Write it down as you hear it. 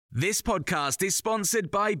This podcast is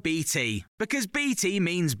sponsored by BT, because BT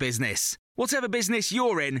means business. Whatever business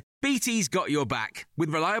you're in, BT's got your back, with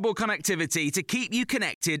reliable connectivity to keep you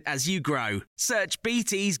connected as you grow. Search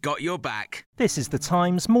BT's got your back. This is the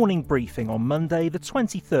Times morning briefing on Monday, the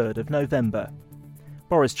 23rd of November.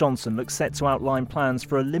 Boris Johnson looks set to outline plans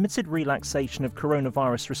for a limited relaxation of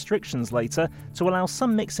coronavirus restrictions later to allow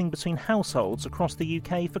some mixing between households across the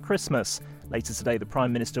UK for Christmas. Later today, the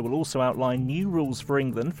Prime Minister will also outline new rules for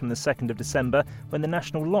England from the 2nd of December when the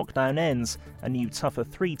national lockdown ends. A new tougher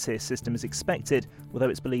three-tier system is expected, although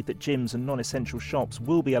it's believed that gyms and non-essential shops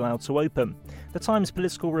will be allowed to open. The Times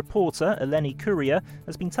political reporter, Eleni Kouria,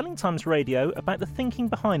 has been telling Times Radio about the thinking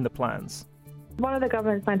behind the plans. One of the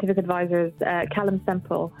government scientific advisors, Callum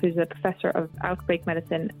Semple, who's a professor of outbreak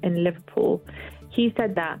medicine in Liverpool, he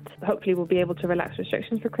said that hopefully we'll be able to relax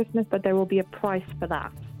restrictions for Christmas, but there will be a price for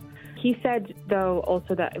that. He said, though,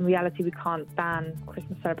 also that in reality we can't ban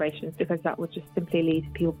Christmas celebrations because that would just simply lead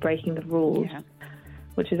to people breaking the rules,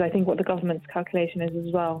 which is, I think, what the government's calculation is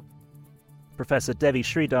as well. Professor Devi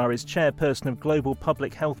Sridhar is chairperson of Global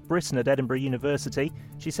Public Health Britain at Edinburgh University.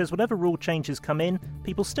 She says whatever rule changes come in,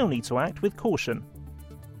 people still need to act with caution.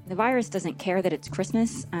 The virus doesn't care that it's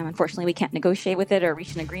Christmas. Unfortunately, we can't negotiate with it or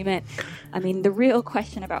reach an agreement. I mean, the real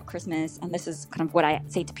question about Christmas, and this is kind of what I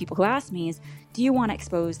say to people who ask me, is do you want to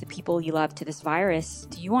expose the people you love to this virus?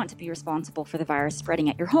 Do you want to be responsible for the virus spreading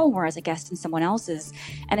at your home or as a guest in someone else's?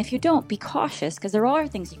 And if you don't, be cautious, because there are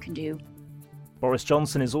things you can do. Boris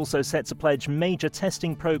Johnson is also set to pledge major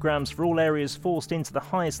testing programmes for all areas forced into the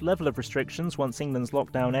highest level of restrictions once England's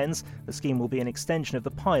lockdown ends. The scheme will be an extension of the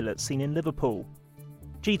pilot seen in Liverpool.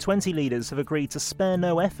 G20 leaders have agreed to spare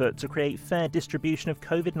no effort to create fair distribution of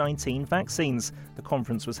COVID-19 vaccines. The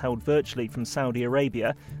conference was held virtually from Saudi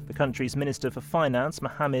Arabia. The country's Minister for Finance,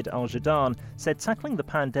 Mohammed Al-Jadaan, said tackling the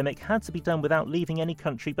pandemic had to be done without leaving any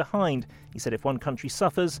country behind. He said if one country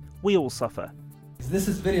suffers, we all suffer. This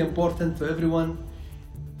is very important to everyone.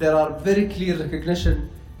 There are very clear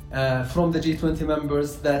recognition from the G20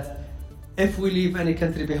 members that if we leave any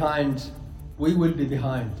country behind, we will be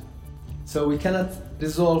behind. So we cannot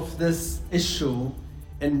resolve this issue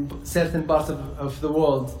in certain parts of the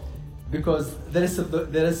world because the rest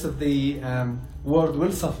of the world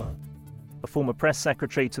will suffer. A former press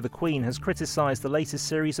secretary to the Queen has criticised the latest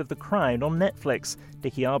series of The Crown on Netflix.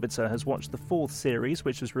 Dickie Arbiter has watched the fourth series,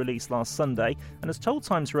 which was released last Sunday, and has told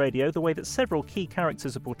Times Radio the way that several key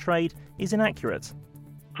characters are portrayed is inaccurate.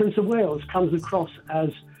 Prince of Wales comes across as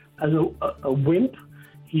a wimp.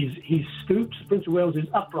 He stoops. Prince of Wales is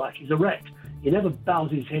upright. He's erect. He never bows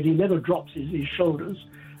his head. He never drops his shoulders.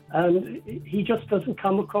 And he just doesn't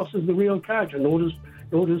come across as the real character, nor does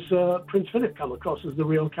Prince Philip come across as the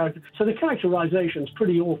real character. So the characterization's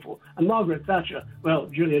pretty awful. And Margaret Thatcher, well,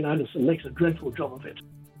 Gillian Anderson makes a dreadful job of it.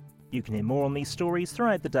 You can hear more on these stories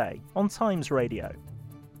throughout the day on Times Radio.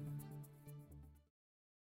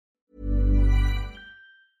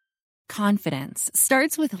 Confidence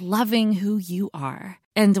starts with loving who you are.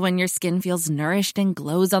 And when your skin feels nourished and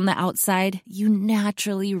glows on the outside, you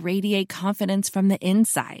naturally radiate confidence from the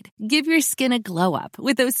inside. Give your skin a glow up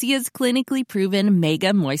with Osea's clinically proven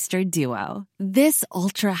Mega Moisture Duo. This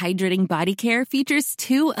ultra-hydrating body care features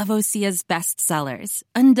two of Osea's best sellers,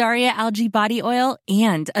 Undaria Algae Body Oil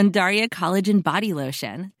and Undaria Collagen Body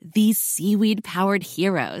Lotion. These seaweed-powered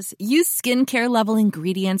heroes use skincare-level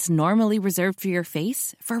ingredients normally reserved for your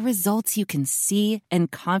face for results you can see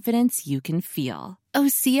and confidence you can feel.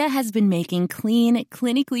 Osea has been making clean,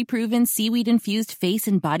 clinically proven seaweed-infused face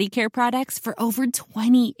and body care products for over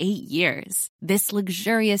 28 years. This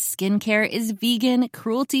luxurious skincare is vegan,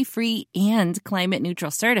 cruelty-free, and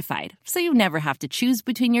climate-neutral certified, so you never have to choose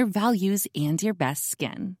between your values and your best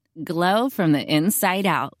skin. Glow from the inside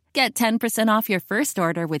out. Get 10% off your first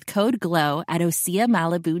order with code GLOW at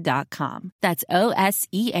OseaMalibu.com. That's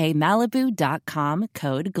OSEA Malibu.com,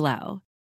 code GLOW.